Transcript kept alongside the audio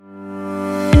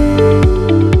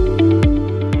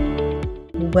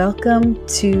Welcome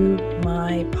to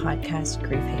my podcast,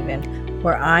 Grief Haven,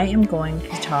 where I am going to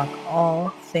talk all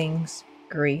things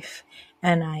grief.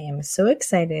 And I am so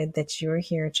excited that you are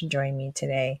here to join me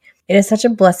today. It is such a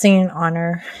blessing and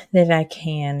honor that I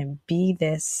can be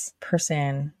this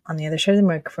person on the other side of the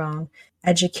microphone,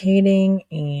 educating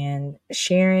and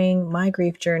sharing my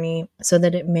grief journey so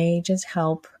that it may just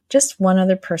help just one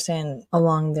other person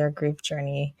along their grief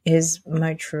journey is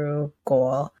my true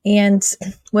goal. And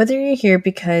whether you're here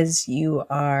because you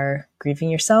are grieving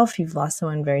yourself, you've lost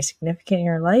someone very significant in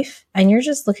your life, and you're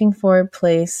just looking for a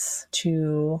place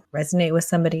to resonate with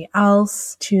somebody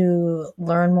else, to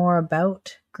learn more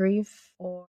about grief,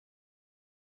 or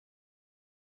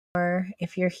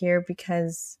if you're here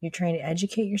because you're trying to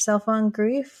educate yourself on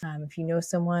grief, if you know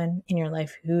someone in your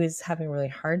life who is having a really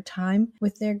hard time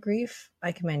with their grief,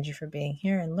 I commend you for being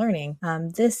here and learning.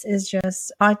 This is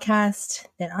just a podcast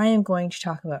that I am going to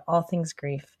talk about all things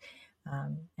grief.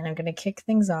 And I'm going to kick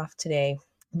things off today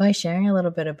by sharing a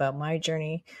little bit about my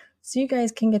journey so you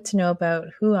guys can get to know about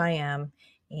who I am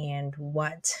and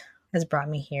what has brought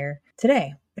me here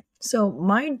today. So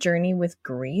my journey with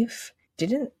grief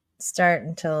didn't start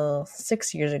until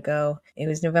 6 years ago. It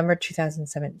was November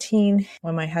 2017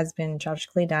 when my husband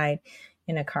tragically died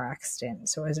in a car accident.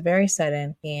 So it was very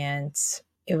sudden, and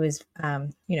it was,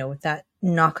 with that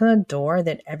knock on the door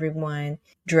that everyone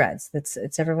dreads.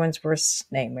 It's everyone's worst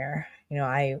nightmare.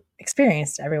 I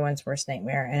experienced everyone's worst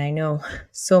nightmare, and I know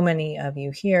so many of you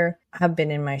here have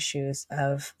been in my shoes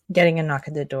of getting a knock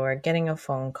at the door, getting a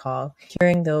phone call,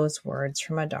 hearing those words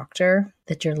from a doctor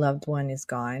that your loved one is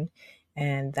gone.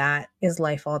 And that is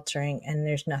life-altering, and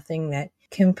there's nothing that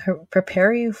can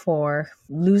prepare you for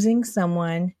losing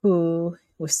someone who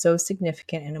was so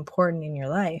significant and important in your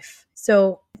life.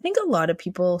 So I think a lot of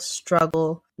people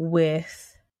struggle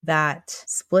with that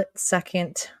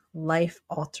split-second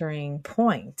life-altering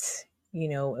point.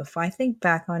 If I think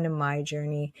back onto my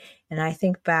journey, and I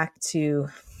think back to,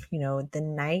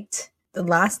 the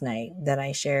last night that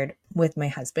I shared with my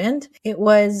husband, it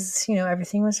was,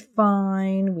 everything was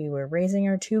fine. We were raising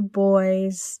our 2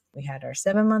 boys. We had our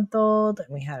 7-month-old and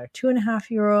we had our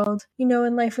 2.5-year-old,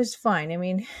 and life was fine. I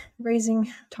mean,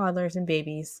 raising toddlers and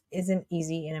babies isn't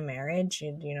easy in a marriage.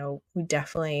 We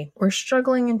definitely were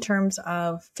struggling in terms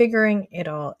of figuring it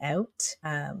all out.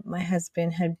 My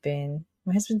husband's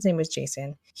name was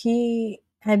Jason. He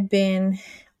had been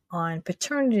on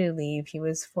paternity leave. He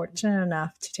was fortunate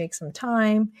enough to take some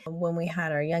time. When we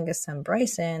had our youngest son,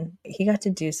 Bryson, he got to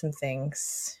do some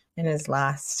things in his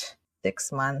last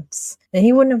 6 months that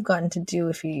he wouldn't have gotten to do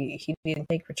if he didn't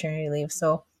take paternity leave.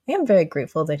 So I am very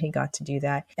grateful that he got to do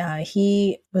that.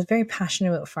 He was very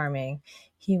passionate about farming.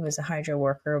 He was a hydro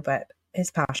worker, but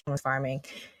his passion was farming.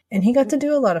 And he got to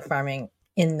do a lot of farming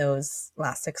in those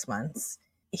last 6 months.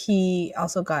 He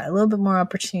also got a little bit more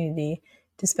opportunity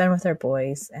to spend with our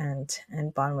boys and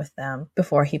bond with them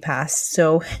before he passed.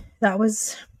 So that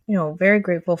was, very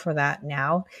grateful for that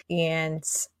now. And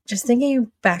just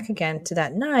thinking back again to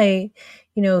that night,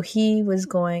 he was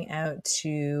going out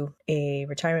to a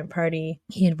retirement party.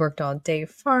 He had worked all day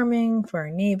farming for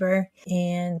a neighbor,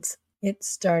 and it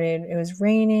was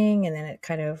raining, and then it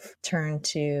kind of turned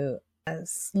to a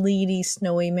sleety,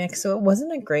 snowy mix. So it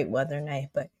wasn't a great weather night,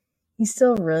 but he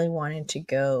still really wanted to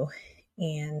go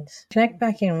and connect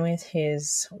back in with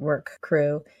his work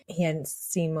crew. He hadn't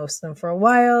seen most of them for a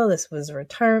while. This was a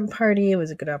retirement party. It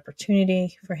was a good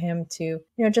opportunity for him to,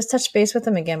 just touch base with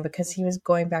them again because he was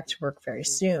going back to work very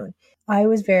soon. I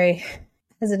was very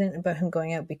hesitant about him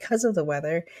going out because of the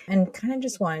weather and kind of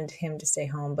just wanted him to stay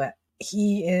home, but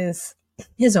he is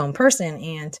his own person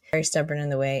and very stubborn in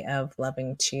the way of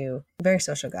loving to, very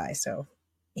social guy. So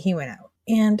he went out,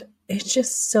 and it's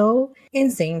just so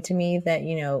insane to me that,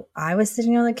 I was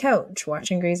sitting on the couch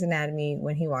watching Grey's Anatomy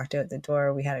when he walked out the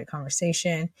door. We had a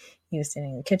conversation. He was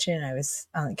sitting in the kitchen. I was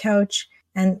on the couch.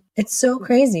 And it's so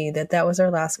crazy that was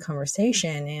our last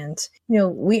conversation. And,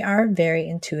 we are very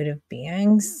intuitive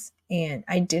beings. And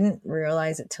I didn't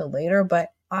realize it till later,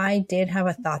 but I did have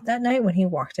a thought that night when he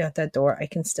walked out that door. I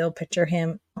can still picture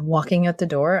him walking out the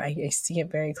door. I see it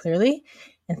very clearly.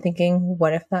 And thinking,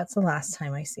 what if that's the last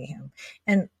time I see him?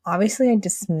 And obviously I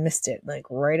dismissed it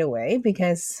right away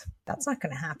because that's not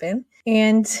going to happen.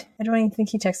 And I don't even think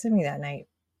he texted me that night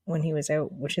when he was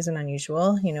out, which isn't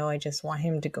unusual. I just want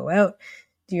him to go out,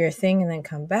 do your thing, and then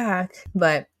come back.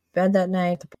 But bed that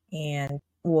night and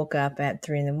woke up at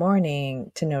 3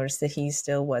 a.m. to notice that he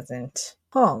still wasn't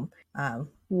home,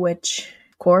 which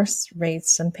of course raised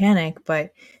some panic,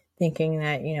 but thinking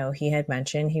that, he had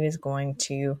mentioned he was going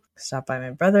to stop by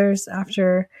my brother's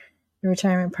after the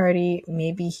retirement party.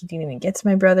 Maybe he didn't even get to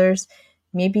my brother's.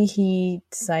 maybe he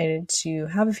decided to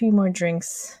have a few more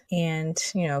drinks and,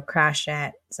 crash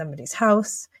at somebody's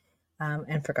house.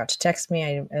 And forgot to text me.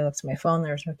 I looked at my phone,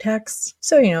 there was no text.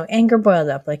 So, anger boiled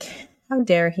up. Like, how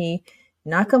dare he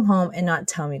not come home and not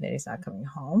tell me that he's not coming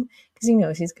home, because he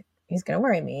knows he's going to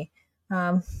worry me.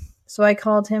 So I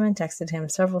called him and texted him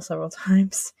several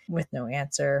times with no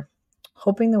answer,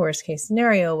 hoping the worst case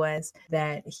scenario was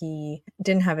that he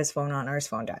didn't have his phone on or his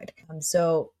phone died.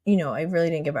 So, I really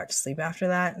didn't get back to sleep after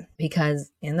that,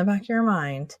 because in the back of your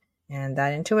mind and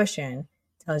that intuition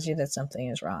tells you that something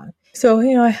is wrong. So,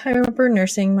 I remember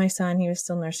nursing my son. He was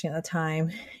still nursing at the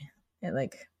time at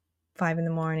like 5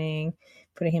 a.m,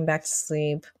 putting him back to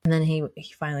sleep. And then he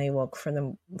finally woke for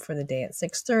the day at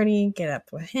 6:30, get up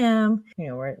with him.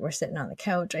 We're sitting on the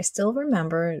couch. I still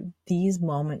remember these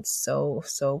moments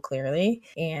so clearly.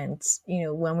 And,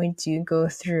 when we do go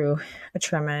through a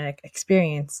traumatic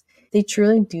experience, they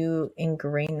truly do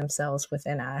ingrain themselves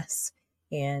within us.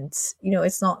 And,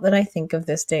 it's not that I think of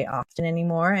this day often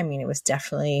anymore. I mean, it was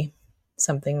definitely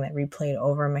something that replayed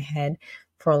over my head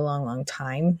for a long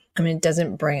time. I mean, it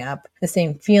doesn't bring up the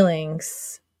same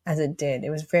feelings as it did. It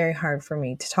was very hard for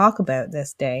me to talk about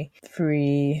this day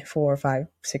 3, 4, 5,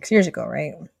 6 years ago,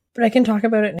 right? But I can talk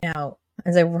about it now,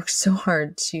 as I worked so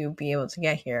hard to be able to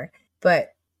get here.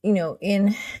 But,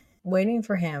 in waiting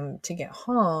for him to get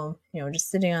home, just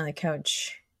sitting on the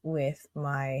couch with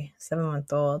my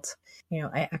 7-month-old,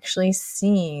 I actually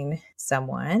seen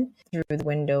someone through the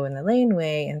window in the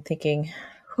laneway and thinking,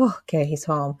 oh, okay, he's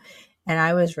home. And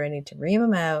I was ready to ream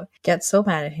him out, get so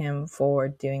mad at him for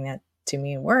doing that to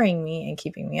me and worrying me and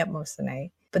keeping me up most of the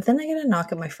night. But then I get a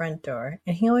knock at my front door,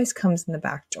 and he always comes in the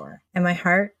back door. And my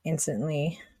heart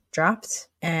instantly dropped,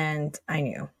 and I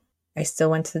knew. I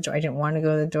still went to the door. I didn't want to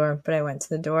go to the door, but I went to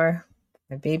the door,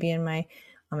 my baby on my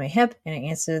hip, and I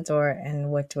answered the door,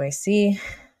 and what do I see?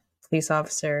 Police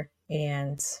officer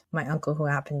and my uncle, who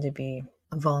happened to be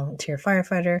a volunteer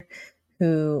firefighter,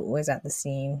 who was at the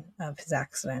scene of his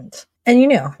accident. And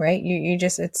right? You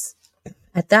just, it's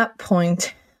at that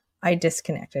point, I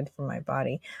disconnected from my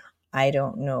body. I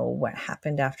don't know what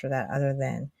happened after that, other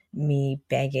than me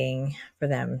begging for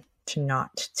them to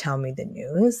not tell me the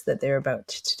news that they're about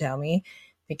to tell me,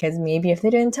 because maybe if they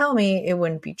didn't tell me, it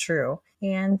wouldn't be true.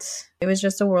 And it was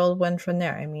just a whirlwind from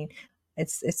there. I mean,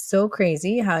 it's so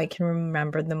crazy how I can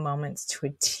remember the moments to a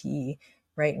T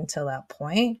right until that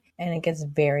point, and it gets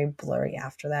very blurry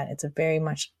after that. It's a very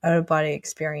much out-of-body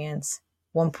experience.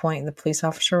 One point, the police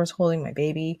officer was holding my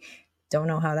baby. Don't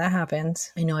know how that happened.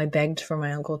 I know I begged for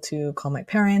my uncle to call my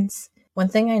parents. One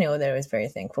thing I know that I was very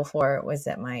thankful for was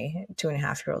that my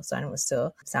 2.5-year-old son was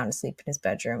still sound asleep in his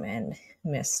bedroom and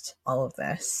missed all of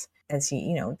this, as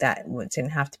he, that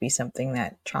didn't have to be something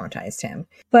that traumatized him.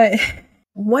 But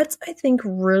what's, I think,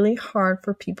 really hard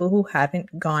for people who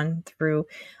haven't gone through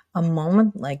a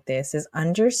moment like this is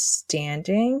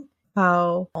understanding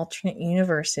how alternate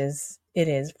universes it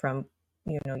is from,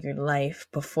 your life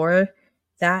before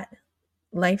that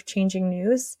life-changing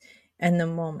news and the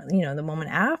moment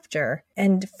after.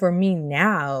 And for me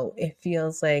now, it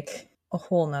feels like a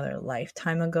whole nother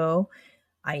lifetime ago.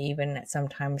 I even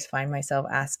sometimes find myself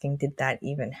asking, did that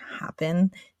even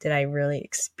happen? Did I really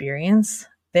experience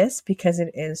this? Because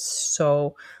it is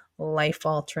so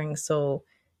life-altering, so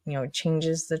it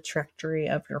changes the trajectory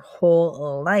of your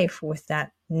whole life with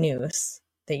that news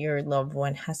that your loved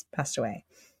one has passed away.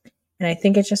 And I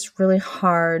think it's just really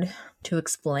hard to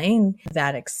explain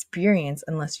that experience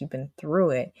unless you've been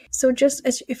through it. So just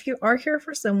if you are here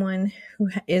for someone who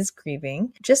is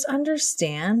grieving, just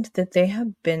understand that they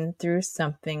have been through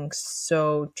something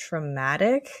so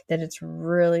traumatic that it's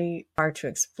really hard to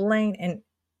explain, and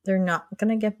they're not going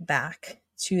to get back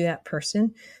to that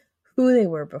person who they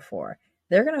were before.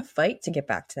 They're going to fight to get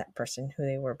back to that person who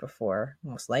they were before,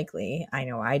 most likely. I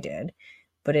know I did.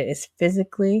 But it is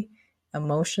physically,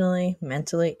 emotionally,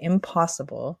 mentally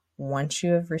impossible once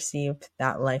you have received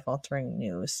that life-altering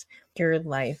news. Your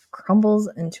life crumbles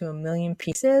into a million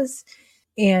pieces,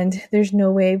 and there's no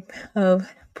way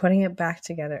of putting it back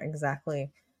together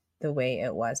exactly the way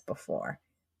it was before.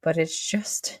 But it's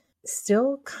just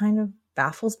still kind of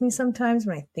baffles me sometimes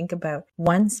when I think about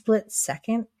one split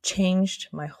second changed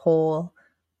my whole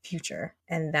future.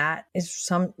 And that is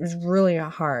really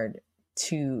hard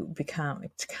to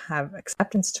have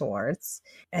acceptance towards.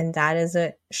 And that is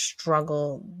a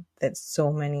struggle that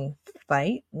so many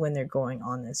fight when they're going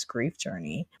on this grief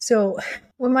journey. So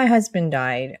when my husband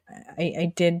died,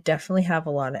 I did definitely have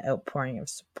a lot of outpouring of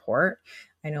support.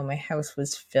 I know my house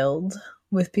was filled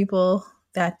with people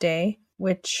that day,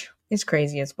 which is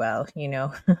crazy as well,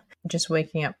 just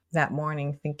waking up that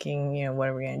morning thinking, what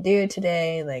are we going to do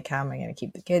today? Like, how am I going to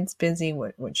keep the kids busy?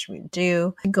 What should we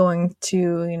do? Going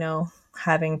to,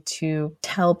 having to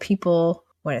tell people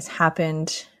what has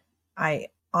happened. I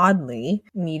oddly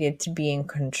needed to be in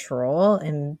control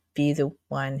and be the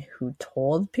one who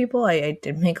told people. I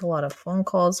did make a lot of phone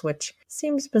calls, which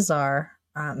seems bizarre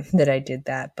that I did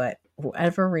that, but for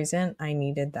whatever reason, I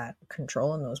needed that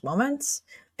control in those moments.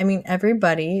 I mean,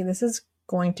 everybody, this is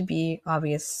going to be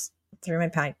obvious through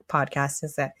my podcast,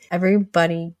 is that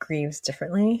everybody grieves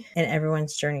differently and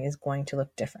everyone's journey is going to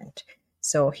look different.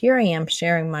 So here I am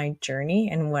sharing my journey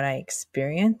and what I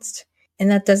experienced. And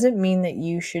that doesn't mean that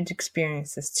you should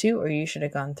experience this too, or you should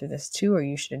have gone through this too, or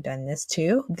you should have done this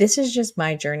too. This is just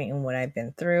my journey and what I've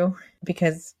been through,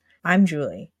 because I'm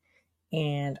Julie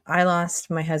and I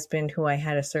lost my husband, who I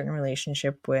had a certain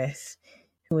relationship with,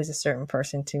 who was a certain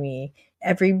person to me.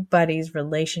 Everybody's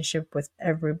relationship with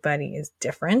everybody is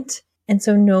different. And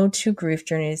so no two grief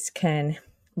journeys can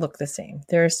look the same.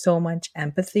 There is so much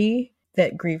empathy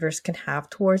that grievers can have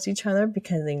towards each other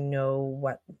because they know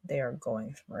what they are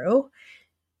going through.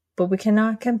 But we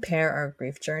cannot compare our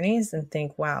grief journeys and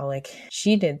think, wow, like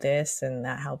she did this and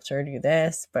that helped her do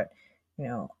this. But,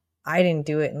 I didn't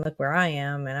do it and look where I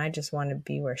am, and I just want to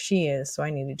be where she is, so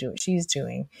I need to do what she's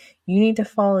doing. You need to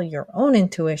follow your own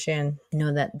intuition,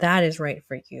 know that that is right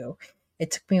for you.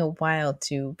 It took me a while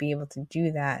to be able to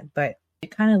do that, but it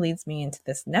kind of leads me into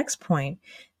this next point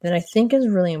that I think is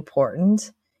really important.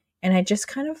 And I just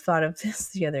kind of thought of this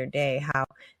the other day, how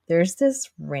there's this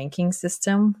ranking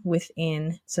system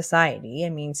within society.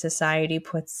 I mean, society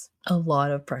puts a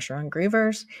lot of pressure on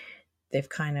grievers. They've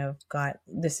kind of got,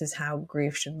 this is how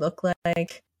grief should look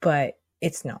like, but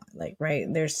it's not, like, right?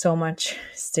 There's so much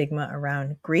stigma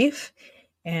around grief.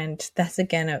 And that's,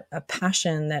 again, a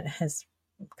passion that has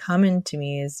come into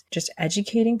me, is just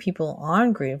educating people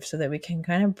on grief so that we can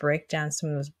kind of break down some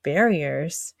of those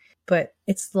barriers. But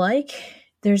it's like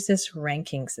there's this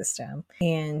ranking system.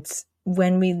 And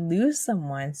when we lose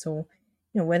someone, so,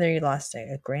 whether you lost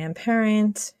a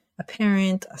grandparent, a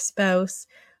parent, a spouse,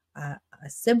 a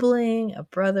sibling, a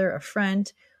brother, a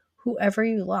friend, whoever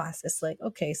you lost, it's like,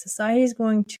 okay, society is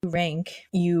going to rank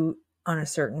you on a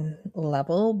certain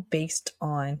level based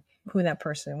on who that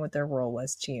person, what their role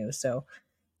was to you. So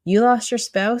you lost your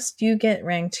spouse, you get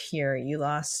ranked here. You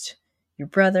lost your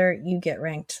brother, you get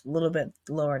ranked a little bit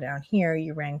lower down here.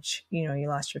 You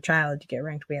lost your child, you get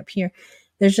ranked way up here.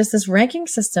 There's just this ranking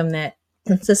system that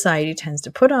society tends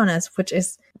to put on us, which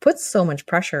puts so much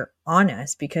pressure on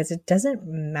us, because it doesn't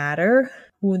matter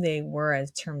who they were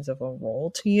as terms of a role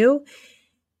to you.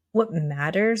 What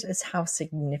matters is how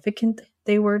significant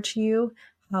they were to you,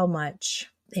 how much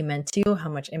they meant to you, how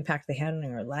much impact they had on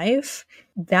your life.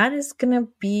 That is going to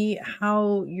be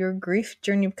how your grief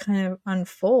journey kind of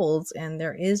unfolds. And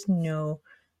there is no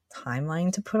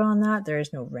timeline to put on that. There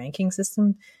is no ranking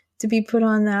system to be put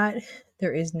on that.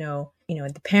 There is no,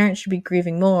 the parent should be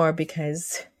grieving more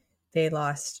because they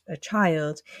lost a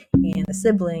child, and the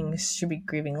siblings should be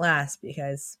grieving less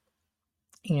because,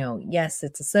 yes,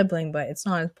 it's a sibling, but it's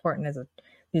not as important as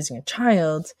losing a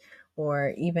child.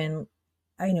 Or even,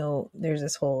 I know there's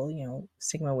this whole,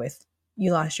 stigma with,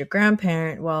 you lost your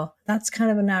grandparent. Well, that's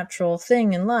kind of a natural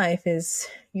thing in life, is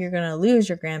you're going to lose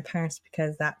your grandparents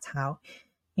because that's how,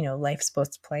 life's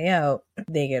supposed to play out.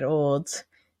 They get old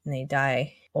and they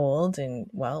die old, and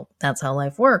well, that's how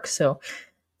life works. So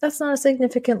that's not a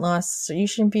significant loss. So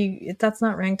if that's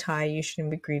not ranked high, you shouldn't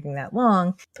be grieving that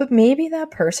long. But maybe that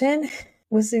person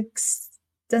was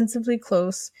extensively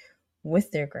close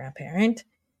with their grandparent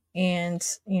and,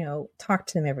 talked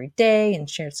to them every day and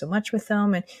shared so much with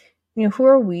them. And, who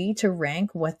are we to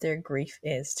rank what their grief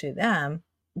is to them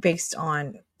based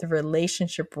on the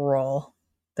relationship role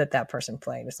that person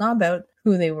played? It's not about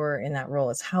who they were in that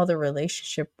role. It's how the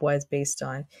relationship was based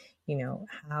on,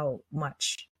 how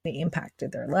much they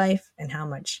impacted their life and how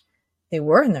much they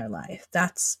were in their life.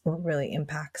 That's what really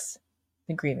impacts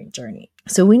the grieving journey.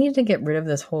 So we need to get rid of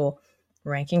this whole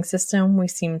ranking system we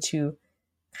seem to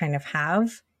kind of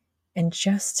have, and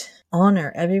just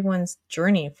honor everyone's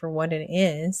journey for what it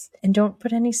is, and don't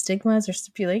put any stigmas or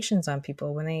stipulations on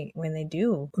people when they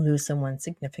do lose someone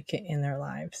significant in their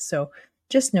lives. So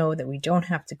just know that we don't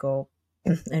have to go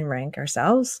and rank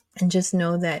ourselves, and just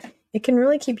know that it can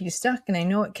really keep you stuck. And I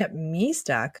know it kept me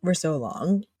stuck for so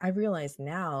long. I realize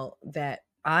now that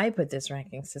I put this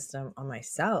ranking system on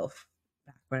myself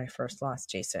back when I first lost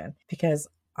Jason, because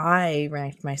I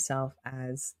ranked myself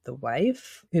as the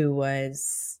wife who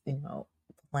was,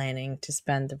 planning to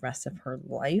spend the rest of her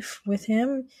life with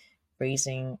him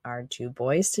raising our 2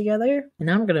 boys together. And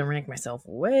I'm going to rank myself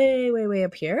way, way, way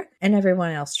up here, and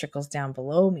everyone else trickles down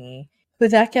below me.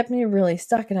 But that kept me really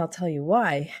stuck, and I'll tell you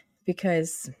why.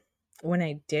 Because when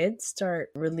I did start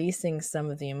releasing some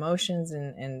of the emotions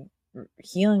and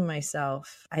healing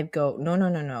myself, I'd go,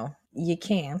 no. You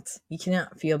can't. You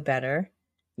cannot feel better.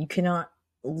 You cannot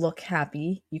look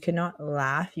happy. You cannot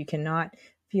laugh. You cannot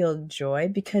feel joy,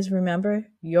 because remember,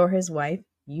 you're his wife.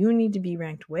 You need to be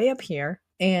ranked way up here.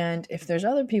 And if there's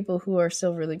other people who are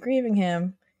still really grieving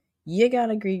him, you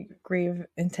gotta grieve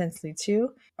intensely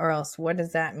too, or else what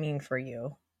does that mean for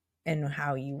you and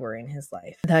how you were in his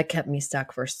life? That kept me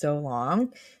stuck for so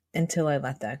long until I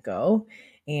let that go.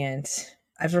 And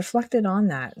I've reflected on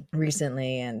that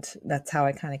recently, and that's how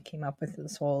I kind of came up with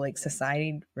this whole, like,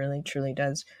 society really truly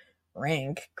does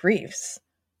rank griefs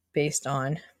based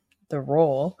on the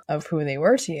role of who they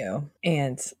were to you.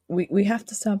 And we have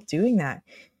to stop doing that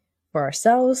for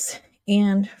ourselves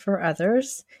and for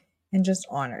others, and just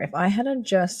honor. If I had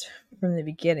just from the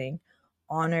beginning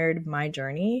honored my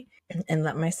journey and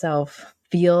let myself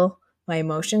feel my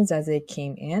emotions as they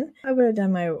came in, I would have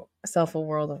done myself a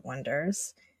world of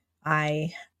wonders.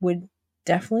 I would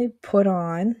definitely put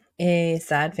on a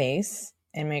sad face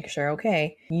and make sure,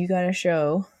 okay, you got to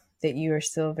show that you are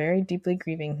still very deeply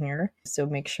grieving here. So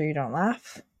make sure you don't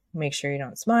laugh, make sure you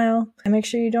don't smile, and make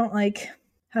sure you don't, like,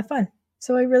 have fun.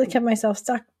 So I really kept myself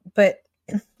stuck. But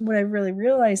what I really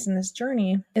realized in this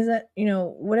journey is that,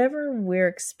 whatever we're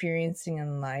experiencing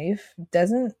in life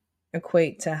doesn't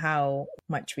equate to how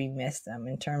much we miss them,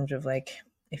 in terms of, like,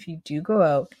 if you do go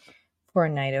out for a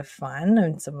night of fun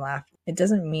and some laughter, it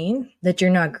doesn't mean that you're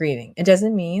not grieving. It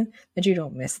doesn't mean that you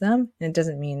don't miss them. And it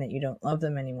doesn't mean that you don't love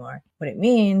them anymore. What it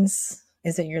means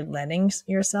is that you're letting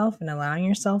yourself and allowing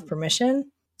yourself permission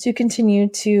to continue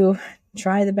to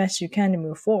try the best you can to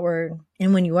move forward.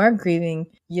 And when you are grieving,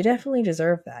 you definitely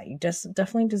deserve that. You just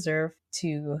definitely deserve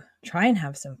to try and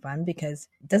have some fun, because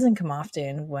it doesn't come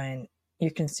often when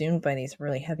you're consumed by these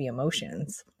really heavy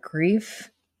emotions.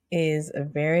 Grief is a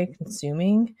very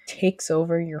consuming, takes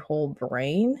over your whole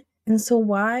brain. And so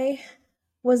why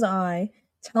was I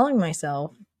telling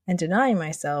myself and denying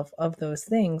myself of those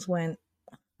things when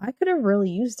I could have really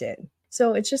used it?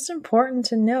 So it's just important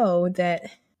to know that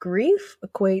grief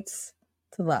equates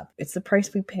to love. It's the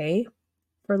price we pay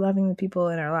for loving the people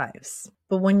in our lives.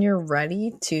 But when you're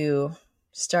ready to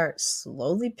start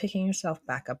slowly picking yourself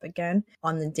back up again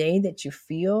on the day that you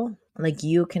feel like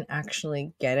you can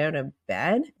actually get out of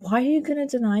bed, why are you going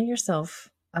to deny yourself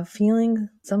of feeling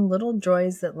some little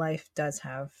joys that life does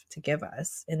have to give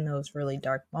us in those really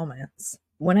dark moments?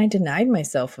 When I denied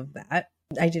myself of that,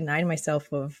 I denied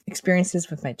myself of experiences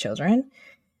with my children.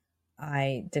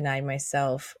 I denied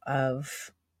myself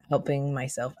of helping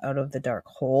myself out of the dark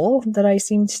hole that I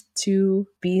seemed to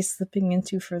be slipping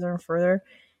into further and further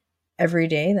every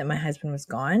day that my husband was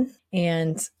gone.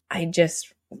 And I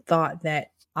just thought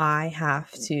that I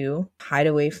have to hide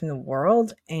away from the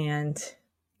world, and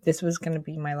this was going to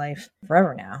be my life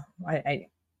forever now.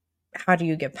 How do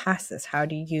you get past this? How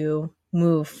do you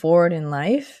move forward in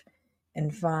life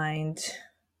and find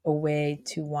a way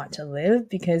to want to live?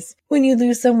 Because when you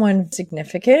lose someone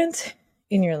significant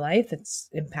in your life that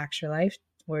impacts your life,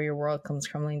 where your world comes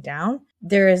crumbling down,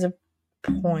 there is a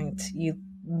point you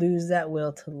lose that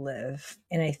will to live.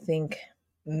 And I think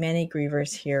many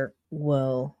grievers here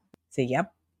will say,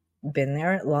 yep, been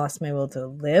there, lost my will to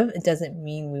live. It doesn't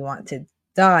mean we want to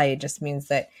die. It just means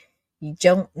that you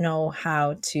don't know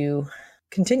how to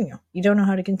continue. You don't know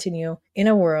how to continue in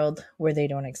a world where they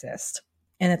don't exist.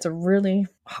 And it's a really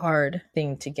hard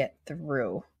thing to get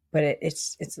through, but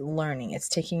it's learning. It's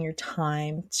taking your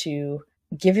time to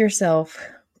give yourself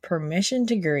permission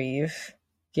to grieve,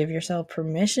 give yourself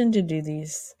permission to do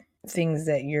these things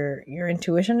that your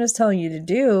intuition is telling you to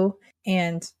do,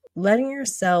 and letting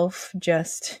yourself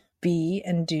just be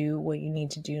and do what you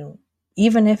need to do,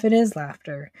 even if it is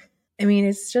laughter. I mean,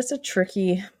 it's just a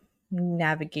tricky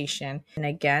navigation. And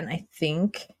again, I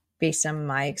think based on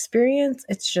my experience,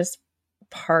 it's just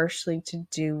partially to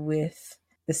do with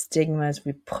the stigmas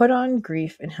we put on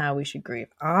grief and how we should grieve.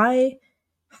 I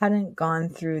hadn't gone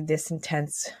through this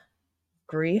intense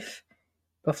grief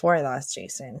before I lost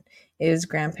Jason. It was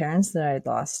grandparents that I'd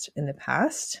lost in the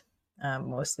past,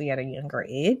 mostly at a younger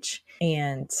age.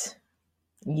 And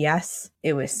yes,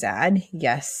 it was sad.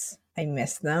 Yes, I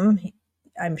miss them.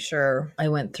 I'm sure I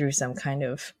went through some kind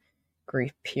of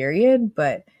grief period,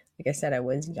 but like I said, I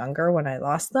was younger when I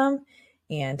lost them.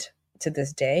 And to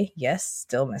this day, yes,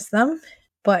 still miss them.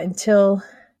 But until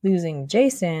losing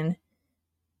Jason,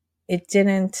 it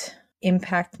didn't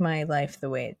impact my life the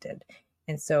way it did.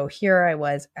 And so here I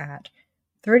was at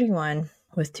 31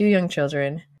 with 2 young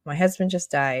children. My husband just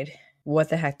died. What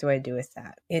the heck do I do with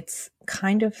that? It's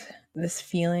kind of this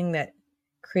feeling that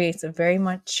creates a very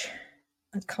much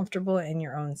uncomfortable in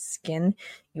your own skin.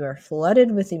 You are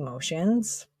flooded with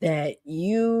emotions that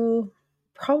you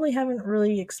probably haven't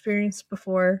really experienced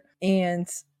before. And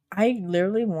I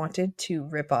literally wanted to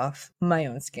rip off my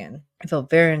own skin. I felt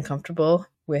very uncomfortable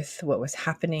with what was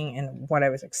happening and what I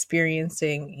was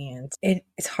experiencing, and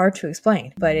it's hard to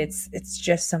explain, but it's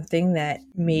just something that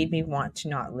made me want to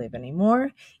not live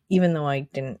anymore, even though I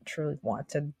didn't truly want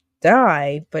to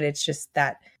die. But it's just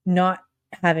that not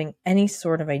having any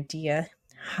sort of idea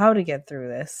how to get through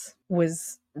this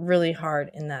was really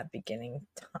hard in that beginning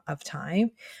of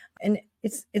time. And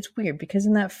it's weird because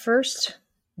in that first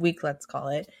week, let's call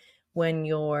it, when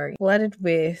you're flooded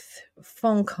with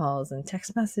phone calls and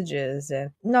text messages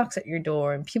and knocks at your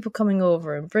door and people coming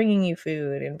over and bringing you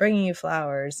food and bringing you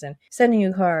flowers and sending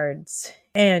you cards,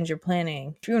 and you're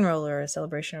planning a funeral or a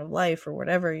celebration of life or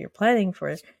whatever you're planning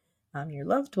for your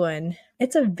loved one,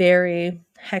 it's a very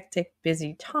hectic,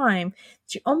 busy time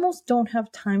that you almost don't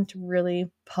have time to really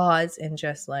pause and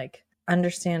just like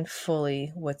understand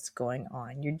fully what's going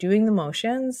on. You're doing the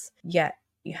motions, yet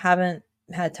you haven't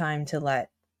had time to let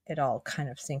it all kind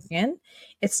of sink in.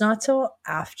 It's not till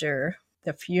after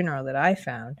the funeral that I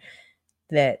found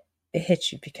that it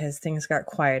hits you, because things got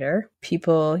quieter.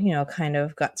 People, kind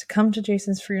of got to come to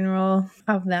Jason's funeral,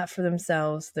 have that for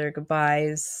themselves, their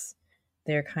goodbyes,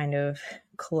 their kind of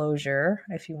closure,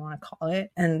 if you want to call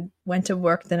it, and went to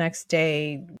work the next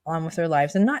day on with their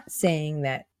lives. I'm not saying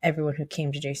that everyone who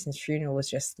came to Jason's funeral was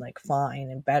just like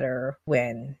fine and better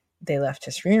when they left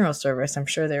his funeral service. I'm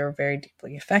sure they were very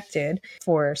deeply affected.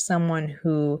 For someone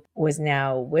who was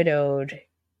now widowed,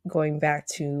 going back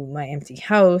to my empty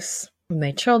house with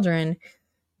my children,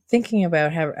 thinking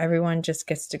about how everyone just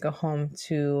gets to go home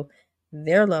to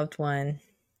their loved one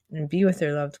and be with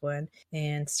their loved one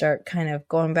and start kind of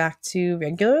going back to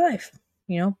regular life.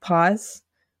 Pause.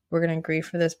 We're going to grieve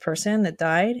for this person that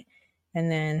died. And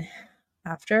then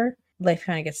after, life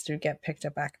kind of gets to get picked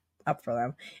up back up for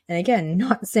them. And again,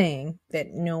 not saying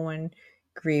that no one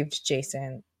grieved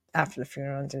Jason after the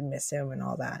funeral and did miss him and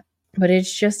all that. But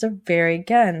it's just a very,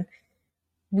 again,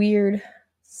 weird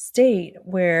state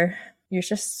where you're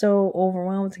just so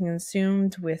overwhelmed and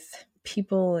consumed with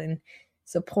people and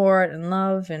support and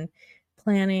love and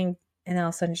planning, and all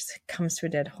of a sudden just comes to a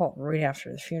dead halt right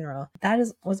after the funeral. That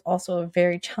was also a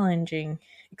very challenging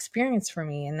experience for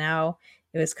me. And now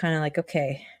it was kind of like,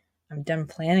 okay, I'm done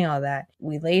planning all that.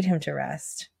 We laid him to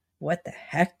rest. What the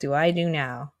heck do I do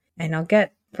now? And I'll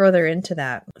get further into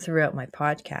that throughout my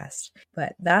podcast.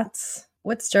 But that's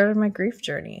what started my grief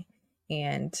journey.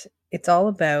 And it's all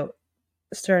about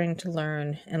starting to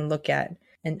learn and look at,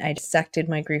 and I dissected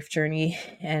my grief journey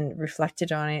and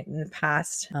reflected on it in the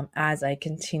past as I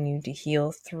continue to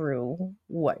heal through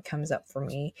what comes up for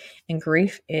me. And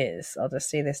grief is, I'll just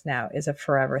say this now, is a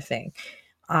forever thing.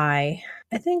 I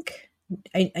think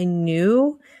I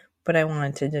knew, but I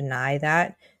wanted to deny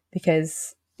that,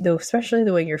 because though, especially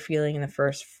the way you're feeling in the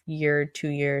first year, 2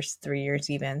 years, 3 years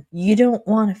even, you don't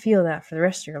want to feel that for the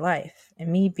rest of your life.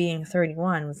 And me being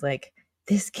 31 was like,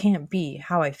 this can't be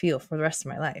how I feel for the rest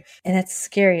of my life. And that's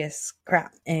scary as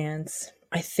crap. And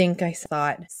I think I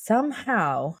thought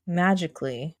somehow,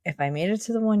 magically, if I made it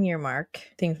to the 1 year mark,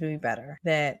 things would be better,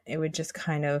 that it would just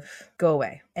kind of go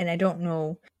away. And I don't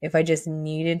know if I just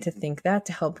needed to think that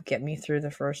to help get me through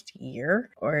the first year,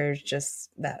 or just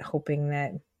that hoping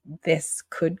that this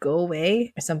could go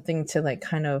away, or something to like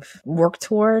kind of work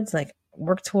towards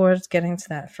getting to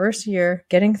that first year,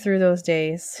 getting through those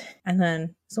days. And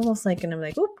then it's almost like, and I'm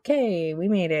like, okay, we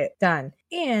made it, done.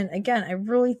 And again, I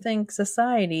really think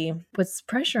society puts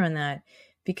pressure on that,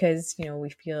 because, we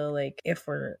feel like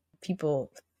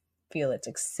people feel it's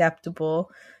acceptable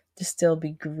to still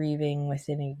be grieving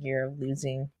within a year of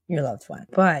losing your loved one.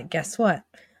 But guess what?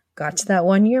 Got to that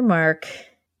 1 year mark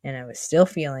and I was still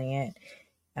feeling it.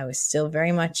 I was still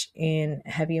very much in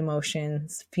heavy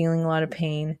emotions, feeling a lot of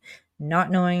pain,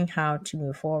 not knowing how to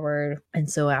move forward. And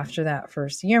so after that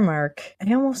first year mark,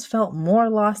 I almost felt more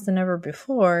lost than ever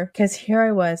before, because here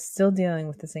I was still dealing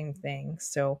with the same thing.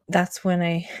 So that's when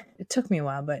it took me a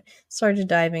while, but started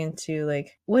diving into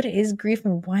like, what is grief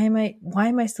and why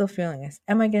am I still feeling this?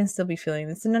 Am I going to still be feeling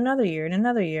this in another year, in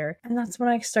another year? And that's when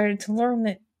I started to learn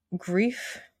that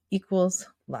grief equals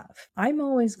love. I'm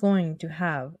always going to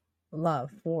have love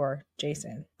for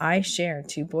Jason. I share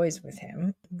 2 boys with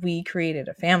him. We created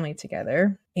a family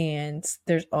together, and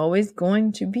there's always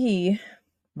going to be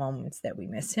moments that we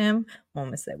miss him,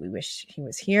 moments that we wish he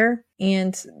was here.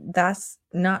 And that's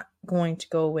not going to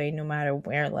go away no matter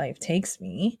where life takes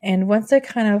me. And once I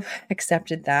kind of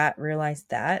accepted that, realized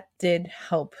that, did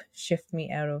help shift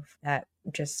me out of that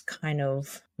just kind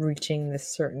of reaching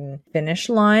this certain finish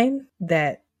line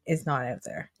that is not out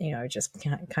there. Just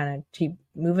kind of keep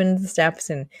moving the steps,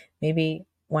 and maybe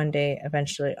one day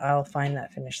eventually I'll find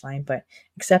that finish line. But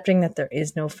accepting that there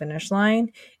is no finish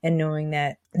line and knowing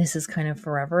that this is kind of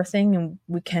forever thing, and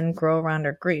we can grow around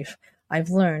our grief. I've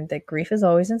learned that grief is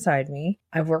always inside me.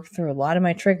 I've worked through a lot of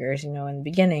my triggers. In the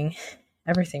beginning,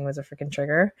 everything was a freaking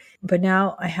trigger. But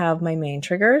now I have my main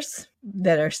triggers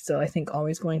that are still, I think,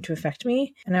 always going to affect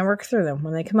me. And I work through them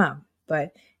when they come up.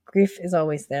 But grief is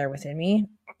always there within me.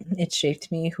 It shaped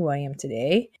me who I am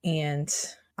today. And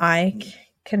I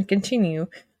can continue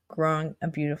growing a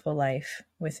beautiful life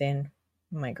within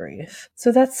my grief.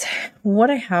 So that's what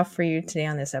I have for you today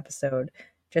on this episode.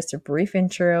 Just a brief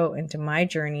intro into my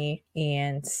journey,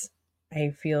 and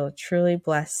I feel truly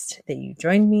blessed that you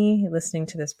joined me listening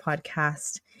to this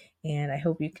podcast, and I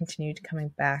hope you continue coming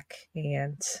back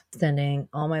and sending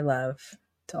all my love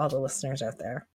to all the listeners out there.